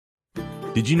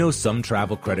Did you know some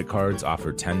travel credit cards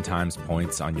offer 10 times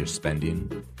points on your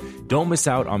spending? Don't miss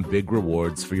out on big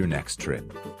rewards for your next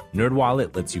trip.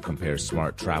 NerdWallet lets you compare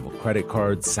smart travel credit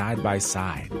cards side by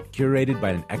side, curated by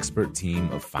an expert team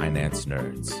of finance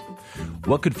nerds.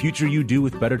 What could future you do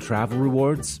with better travel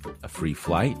rewards? A free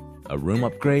flight? A room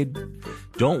upgrade?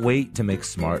 Don't wait to make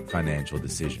smart financial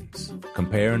decisions.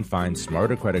 Compare and find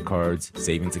smarter credit cards,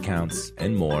 savings accounts,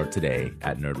 and more today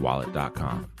at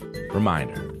nerdwallet.com.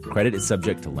 Reminder, credit is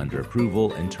subject to lender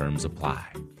approval and terms apply.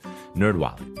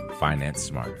 NerdWallet, finance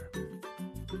smarter.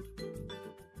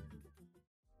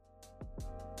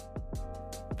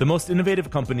 The most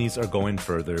innovative companies are going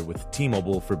further with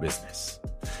T-Mobile for Business.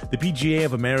 The PGA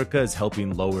of America is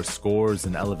helping lower scores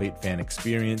and elevate fan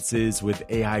experiences with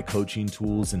AI coaching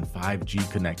tools and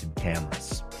 5G connected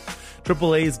cameras.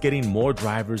 AAA is getting more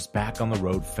drivers back on the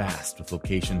road fast with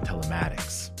location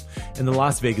telematics. And the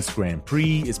Las Vegas Grand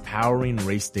Prix is powering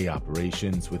race day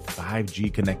operations with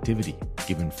 5G connectivity,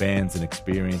 giving fans an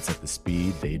experience at the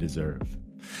speed they deserve.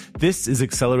 This is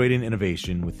accelerating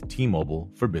innovation with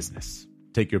T-Mobile for Business.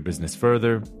 Take your business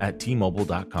further at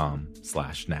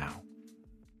T-Mobile.com/now.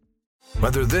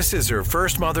 Whether this is her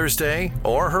first Mother's Day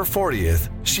or her 40th,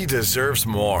 she deserves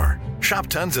more. Shop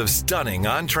tons of stunning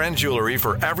on-trend jewelry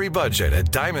for every budget at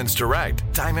Diamonds Direct.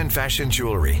 Diamond fashion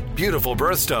jewelry, beautiful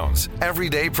birthstones,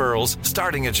 everyday pearls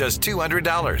starting at just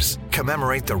 $200.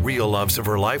 Commemorate the real loves of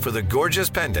her life with a gorgeous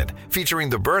pendant featuring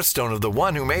the birthstone of the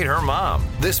one who made her mom.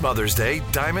 This Mother's Day,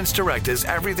 Diamonds Direct is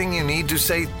everything you need to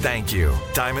say thank you.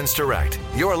 Diamonds Direct,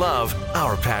 your love,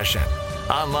 our passion.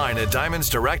 Online at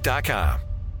diamondsdirect.com.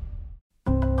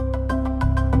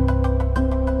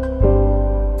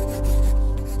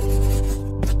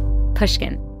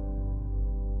 Pushkin.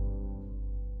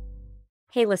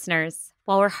 Hey listeners,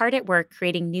 while we're hard at work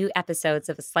creating new episodes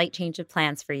of A Slight Change of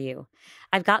Plans for you,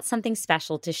 I've got something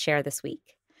special to share this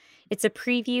week. It's a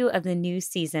preview of the new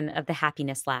season of The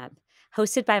Happiness Lab,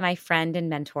 hosted by my friend and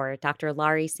mentor, Dr.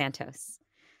 Laurie Santos.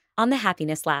 On The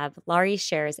Happiness Lab, Laurie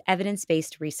shares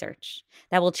evidence-based research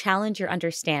that will challenge your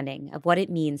understanding of what it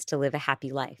means to live a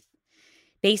happy life.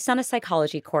 Based on a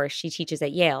psychology course she teaches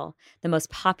at Yale, the most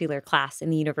popular class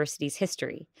in the university's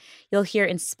history, you'll hear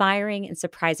inspiring and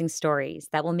surprising stories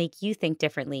that will make you think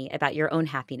differently about your own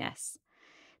happiness.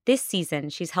 This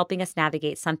season, she's helping us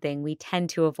navigate something we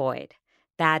tend to avoid: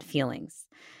 bad feelings.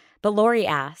 But Laurie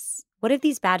asks, what if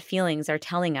these bad feelings are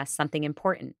telling us something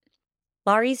important?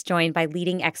 Laurie's joined by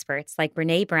leading experts like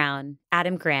Brené Brown,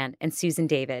 Adam Grant, and Susan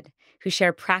David, who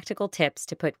share practical tips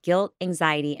to put guilt,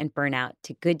 anxiety, and burnout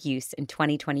to good use in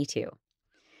 2022.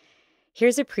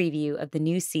 Here's a preview of the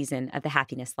new season of The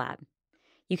Happiness Lab.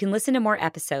 You can listen to more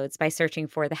episodes by searching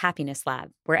for The Happiness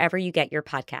Lab wherever you get your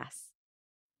podcasts.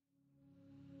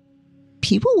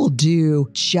 People will do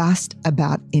just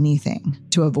about anything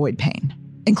to avoid pain,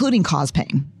 including cause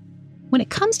pain. When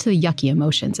it comes to the yucky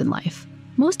emotions in life,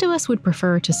 most of us would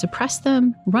prefer to suppress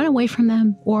them, run away from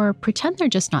them, or pretend they're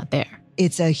just not there.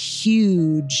 It's a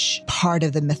huge part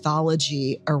of the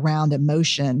mythology around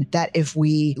emotion that if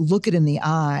we look it in the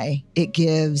eye, it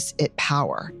gives it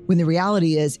power. When the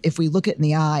reality is, if we look it in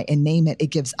the eye and name it, it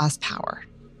gives us power.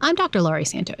 I'm Dr. Laurie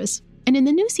Santos, and in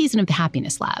the new season of The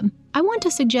Happiness Lab, I want to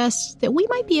suggest that we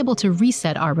might be able to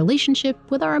reset our relationship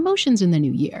with our emotions in the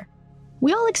new year.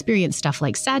 We all experience stuff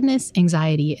like sadness,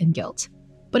 anxiety, and guilt.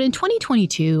 But in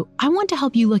 2022, I want to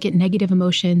help you look at negative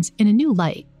emotions in a new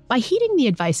light by heeding the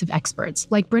advice of experts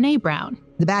like Brené Brown.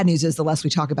 The bad news is the less we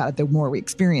talk about it, the more we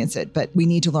experience it, but we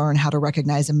need to learn how to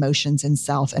recognize emotions in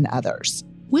self and others.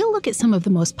 We'll look at some of the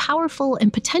most powerful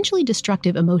and potentially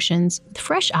destructive emotions with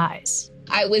fresh eyes.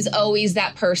 I was always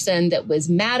that person that was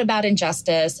mad about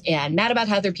injustice and mad about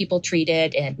how other people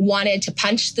treated and wanted to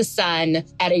punch the sun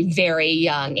at a very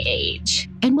young age.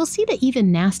 And we'll see that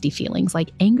even nasty feelings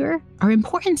like anger are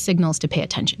important signals to pay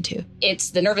attention to. It's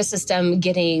the nervous system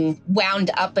getting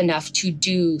wound up enough to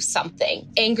do something.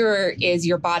 Anger is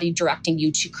your body directing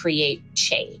you to create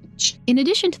change. In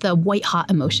addition to the white-hot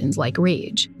emotions like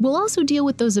rage, we'll also deal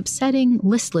with those upsetting,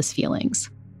 listless feelings,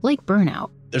 like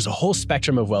burnout. There's a whole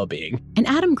spectrum of well-being. And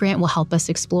Adam Grant will help us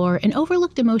explore an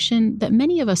overlooked emotion that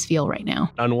many of us feel right now.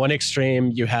 On one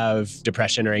extreme, you have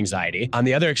depression or anxiety. On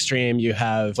the other extreme, you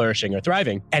have flourishing or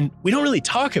thriving. And we don't really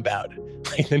talk about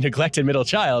like the neglected middle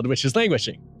child, which is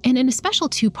languishing. And in a special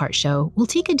two-part show, we'll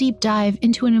take a deep dive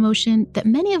into an emotion that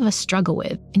many of us struggle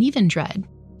with and even dread: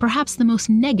 perhaps the most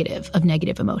negative of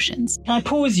negative emotions. Can I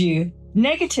pause you?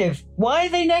 Negative. Why are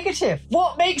they negative?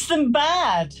 What makes them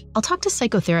bad? I'll talk to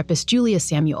psychotherapist Julia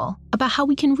Samuel about how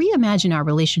we can reimagine our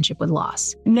relationship with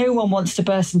loss. No one wants to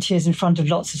burst in tears in front of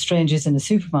lots of strangers in a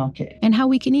supermarket. And how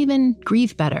we can even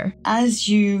grieve better. As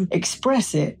you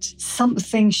express it,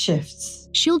 something shifts.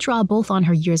 She'll draw both on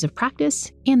her years of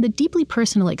practice and the deeply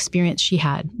personal experience she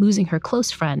had losing her close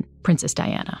friend, Princess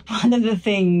Diana. One of the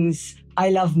things I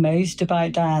love most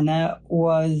about Diana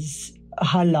was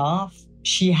her laugh.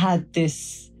 She had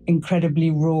this incredibly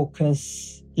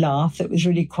raucous laugh that was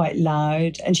really quite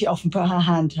loud, and she often put her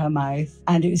hand to her mouth,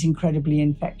 and it was incredibly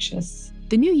infectious.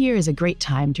 The new year is a great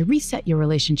time to reset your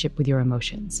relationship with your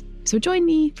emotions. So join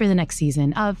me for the next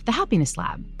season of The Happiness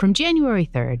Lab from January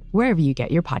 3rd, wherever you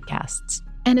get your podcasts.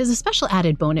 And as a special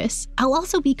added bonus, I'll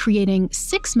also be creating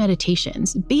 6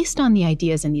 meditations based on the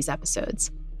ideas in these episodes.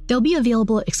 They'll be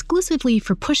available exclusively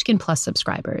for Pushkin Plus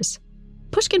subscribers.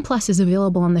 Pushkin Plus is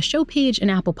available on the show page in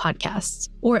Apple Podcasts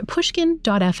or at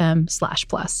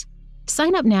pushkin.fm/plus.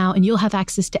 Sign up now and you'll have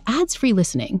access to ads-free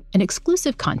listening and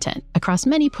exclusive content across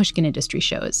many Pushkin Industry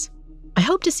shows. I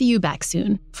hope to see you back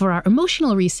soon for our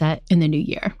emotional reset in the new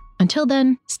year. Until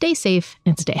then, stay safe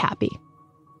and stay happy.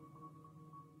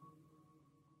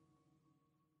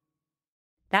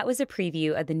 That was a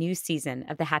preview of the new season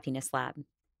of the Happiness Lab.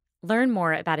 Learn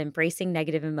more about embracing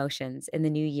negative emotions in the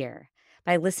new year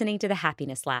by listening to the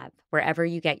Happiness Lab wherever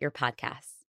you get your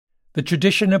podcasts. The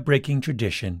tradition of breaking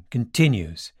tradition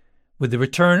continues with the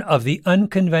return of the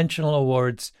Unconventional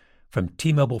Awards from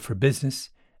T-Mobile for Business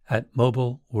at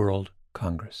Mobile World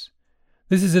Congress.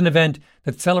 This is an event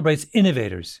that celebrates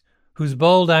innovators whose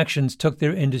bold actions took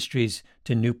their industries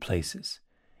to new places.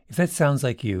 If that sounds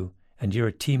like you and you're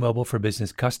a T-Mobile for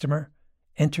Business customer,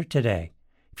 enter today.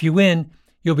 If you win,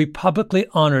 you'll be publicly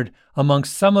honored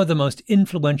amongst some of the most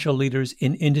influential leaders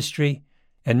in industry.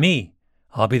 And me,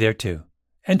 I'll be there too.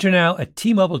 Enter now at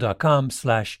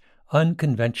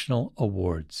T-Mobile.com/unconventional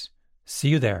awards. See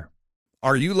you there.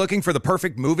 Are you looking for the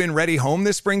perfect move-in ready home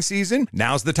this spring season?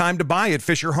 Now's the time to buy at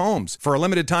Fisher Homes. For a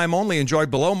limited time only, enjoy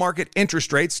below-market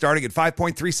interest rates starting at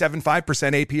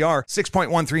 5.375% APR,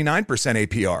 6.139%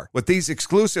 APR. With these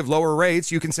exclusive lower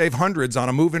rates, you can save hundreds on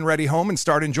a move-in ready home and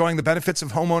start enjoying the benefits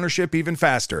of home ownership even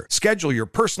faster. Schedule your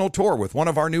personal tour with one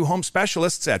of our new home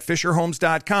specialists at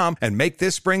FisherHomes.com and make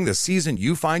this spring the season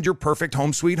you find your perfect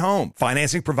home sweet home.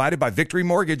 Financing provided by Victory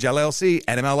Mortgage, LLC,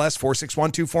 NMLS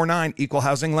 461249, Equal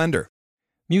Housing Lender.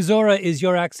 Musora is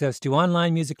your access to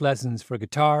online music lessons for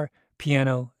guitar,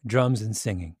 piano, drums, and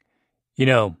singing. You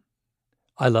know,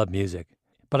 I love music,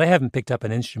 but I haven't picked up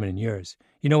an instrument in years.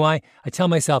 You know why? I tell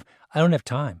myself, I don't have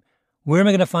time. Where am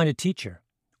I going to find a teacher?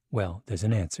 Well, there's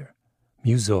an answer.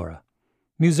 Musora.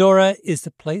 Musora is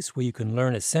the place where you can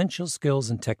learn essential skills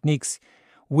and techniques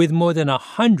with more than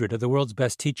 100 of the world's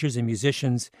best teachers and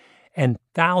musicians and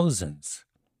thousands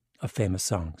of famous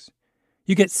songs.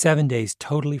 You get 7 days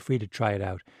totally free to try it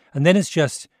out, and then it's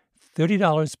just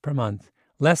 $30 per month,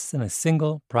 less than a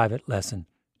single private lesson.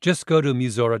 Just go to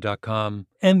Musora.com,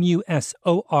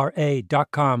 Musora.com,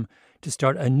 to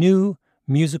start a new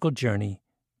musical journey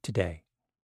today.